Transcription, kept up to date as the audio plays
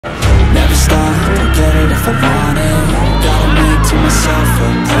if I want it. Gotta make to myself a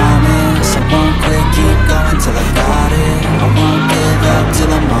promise. I won't quit, keep going till I got it. I won't give up till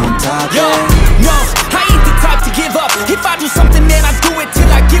I'm on top. Yo, no, I ain't the type to give up. If I do something, then I do it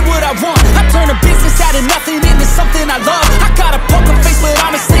till I get what I want. I turn a business out of nothing into something I love. I got a poker face, but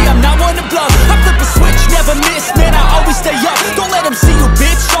honestly, I'm not one to bluff. I flip a switch, never miss, man, I always stay up. Don't let them see you,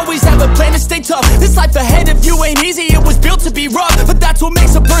 bitch, always have a plan to stay tough. This life ahead of you ain't easy, it was built to be rough. But that's what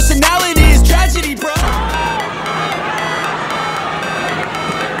makes a personality, is tragedy, bro.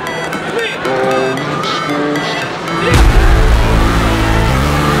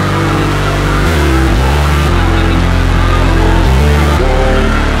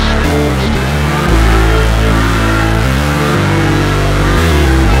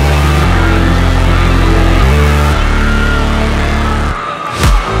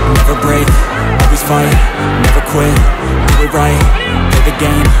 Never break, always fight, never quit, do it right, play the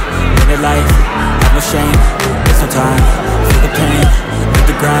game, win it life, have no shame, there's no time, feel the pain, live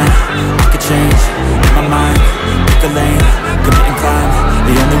the grind, make a change, in my mind, pick a lane, commit and climb,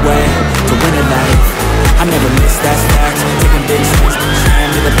 the only way to win it life. I never miss, that's fact, taking big swings,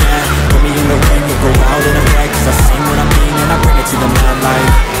 showing me the path, put me in the ring, and go out in a bag, cause I sing what I mean, and I bring it to the mad light.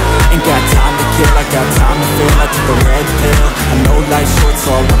 Ain't got time to kill, I got time to feel. I took a red pill, I know life's short,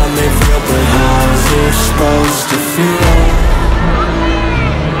 so I wanna live real. But how's it supposed to feel?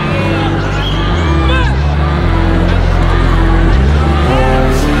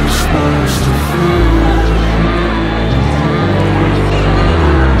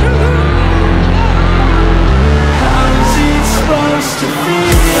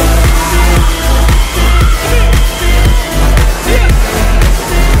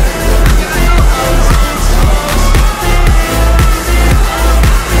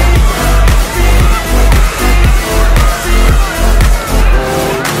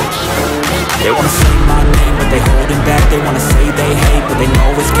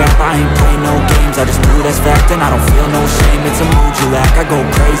 And I don't feel no shame, it's a mood you lack. I go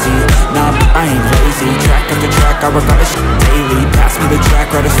crazy, nah, I ain't lazy. Track after track, I work on this shit daily. Pass me the track,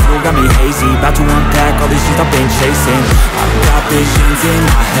 right as fuel, got me hazy. About to unpack all these shit I've been chasing. I've got visions in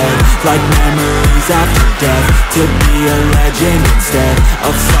my head, like memories after death. To be a legend instead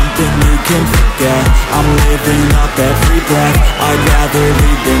of something you can forget. I'm living up every breath, I'd rather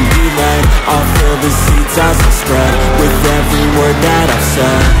lead than be led. I'll fill the seats as I spread, with every word that I've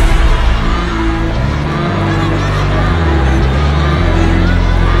said.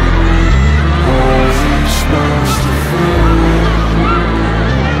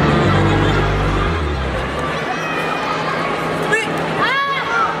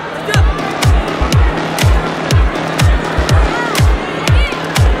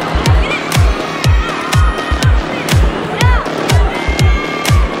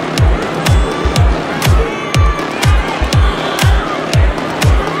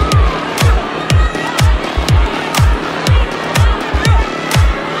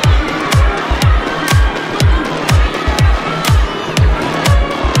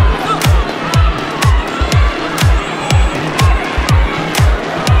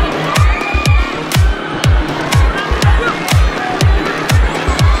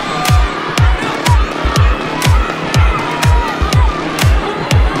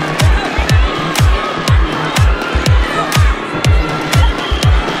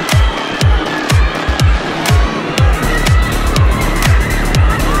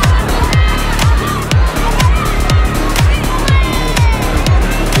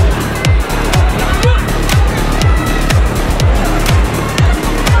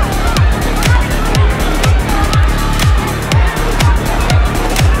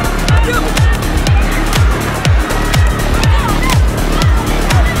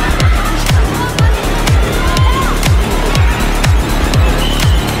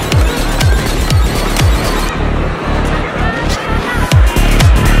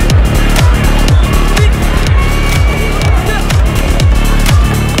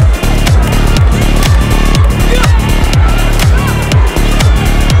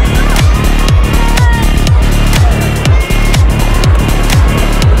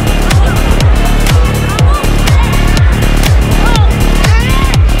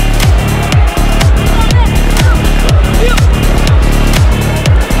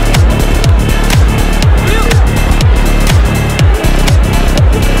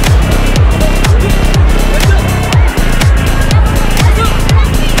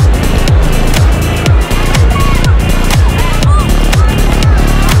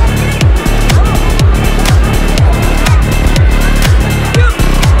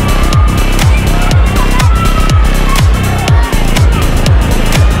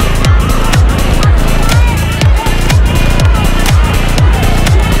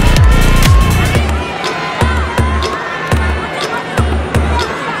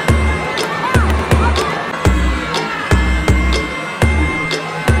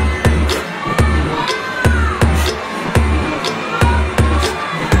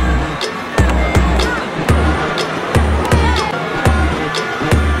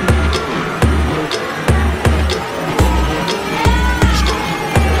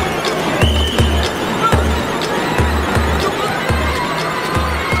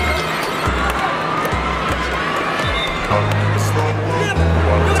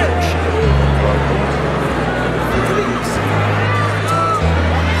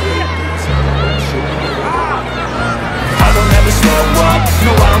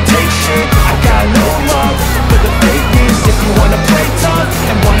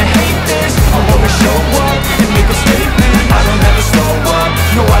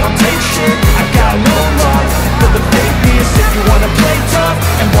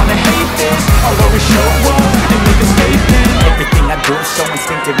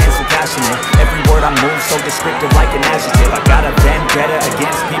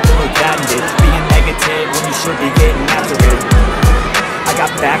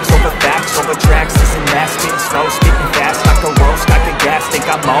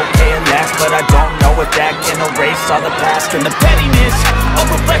 All the past and the pettiness, a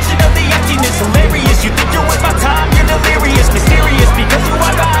reflection of the emptiness. Hilarious, you think you're with my time, you're delirious. Mysterious, because you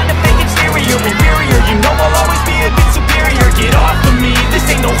are behind a fake exterior. Inferior, you know I'll always be a bit superior. Get off of me, this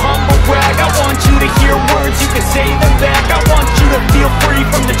ain't no humble brag. I want you to hear words, you can say them back. I want you to feel free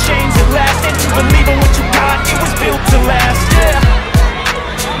from the chains at last, and to believe in what you got, it was built to last, yeah.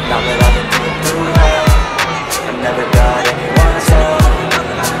 Now that I've been through hell, I never got anyone's help.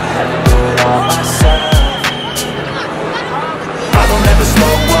 I had to do it all myself. I don't ever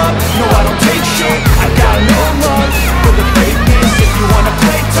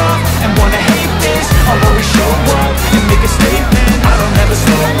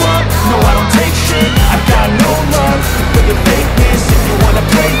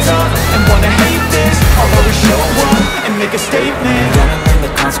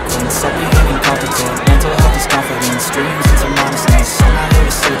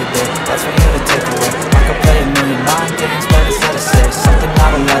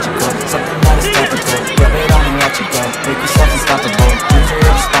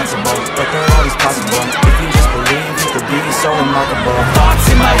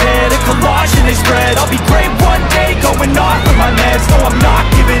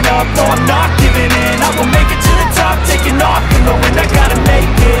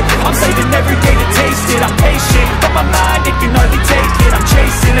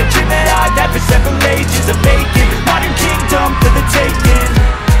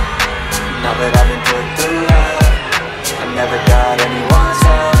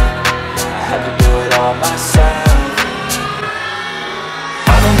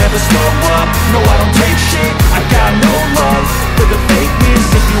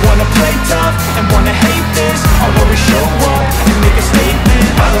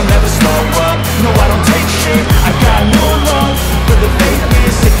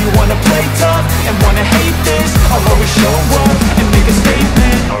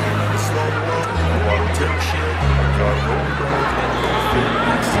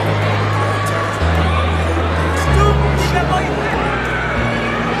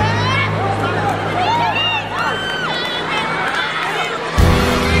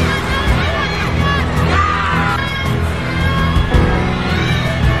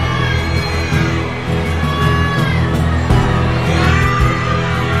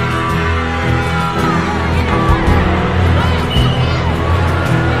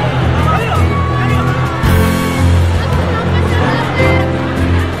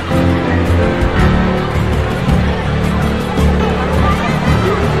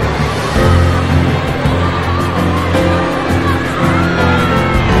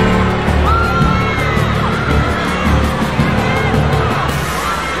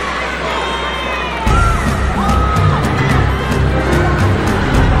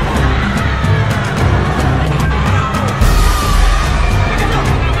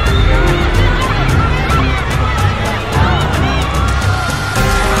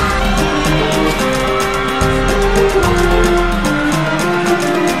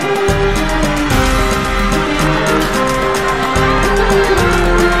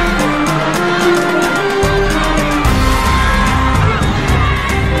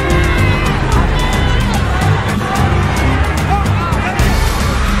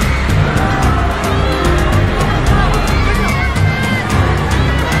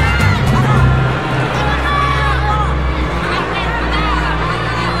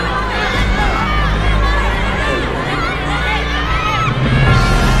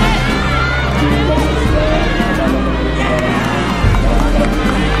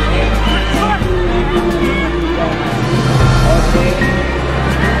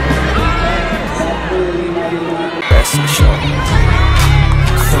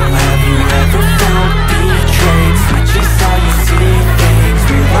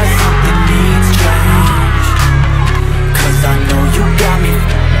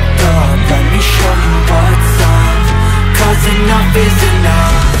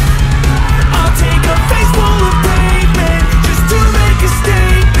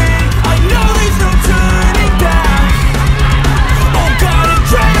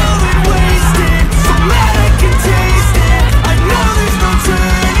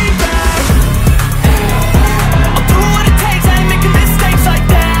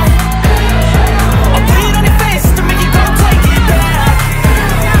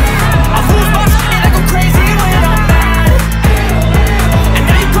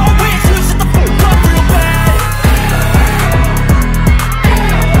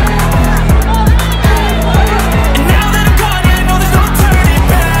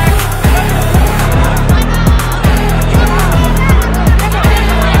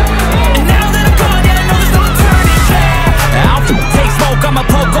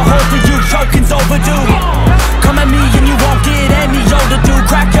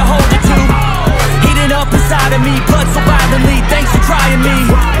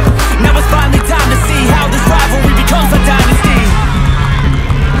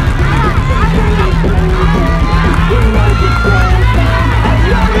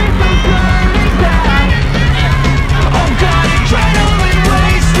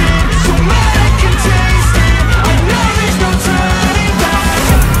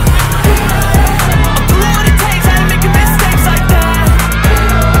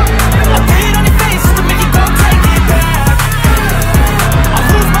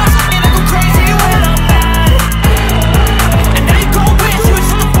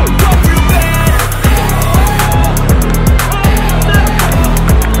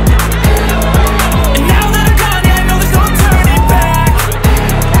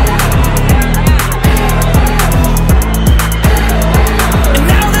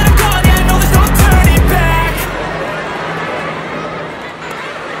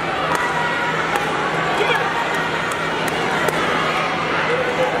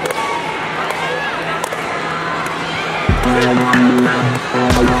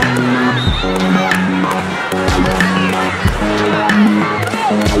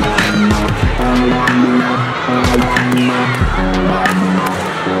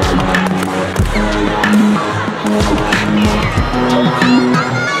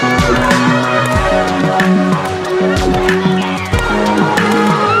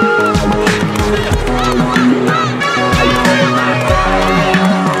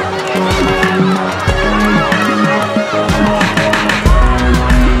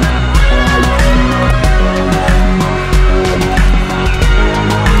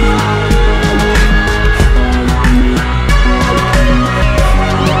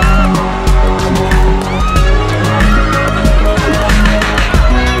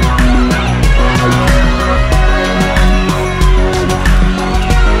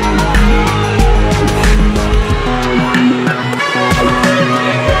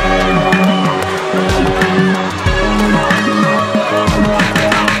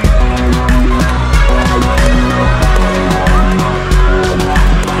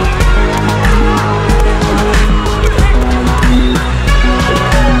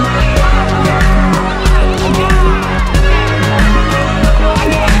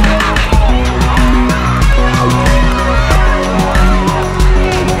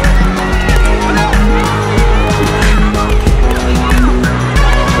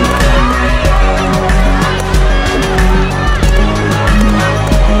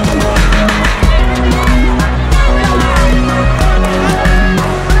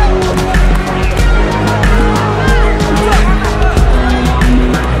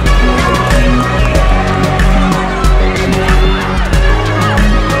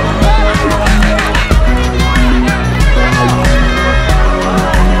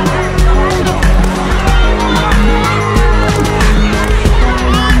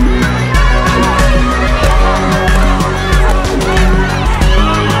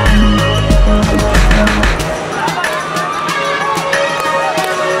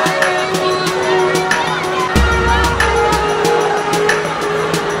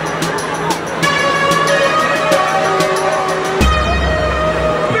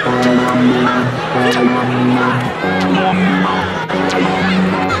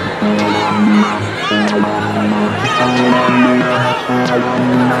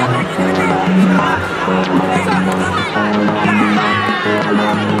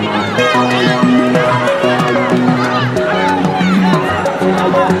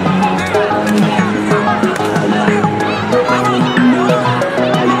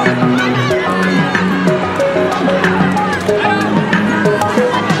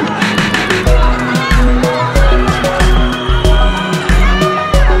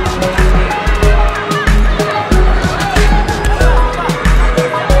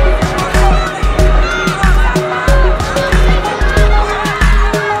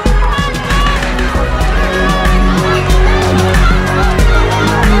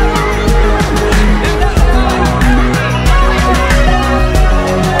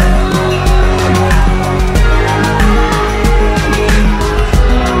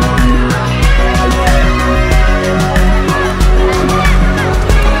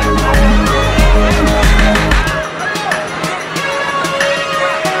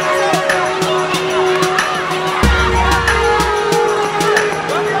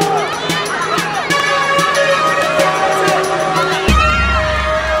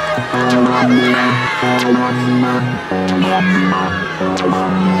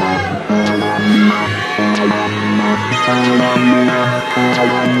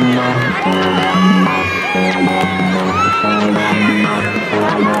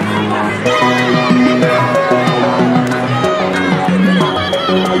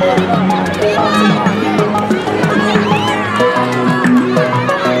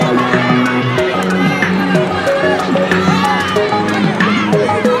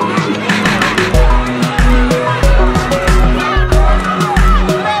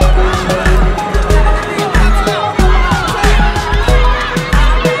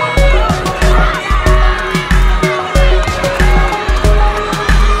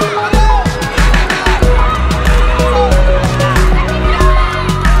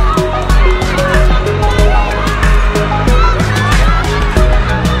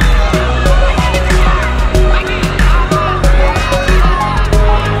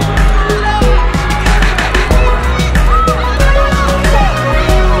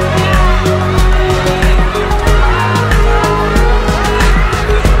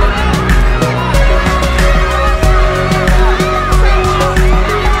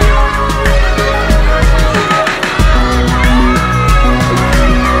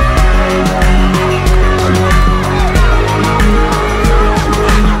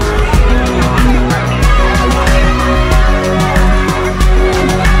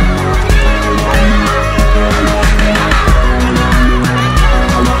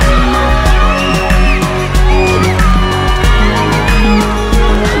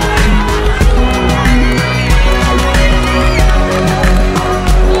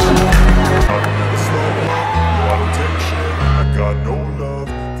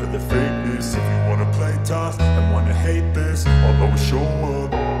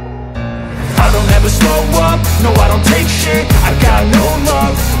No, I don't take shit, I got no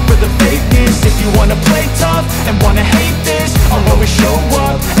love for the fakeness. If you wanna play tough and wanna hate this, I'll always show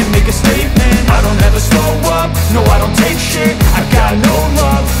up and make a statement. I don't ever slow up, no, I don't take shit, I got no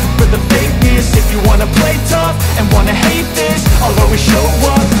love for the fakeness. If you wanna play tough and wanna hate this, I'll always show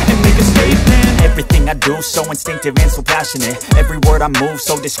up and make a statement. Everything I do so instinctive and so passionate. Every word I move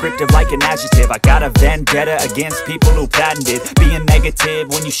so descriptive like an adjective. I got a vendetta against people who patented being negative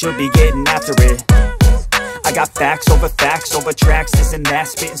when you should be getting after it. I got facts over tracks, this and that.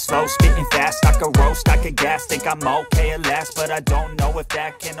 Spitting slow, spitting fast, I could roast, I could gas. Think I'm okay at last, but I don't know if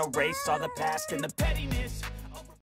that can erase all the past and the pettiness.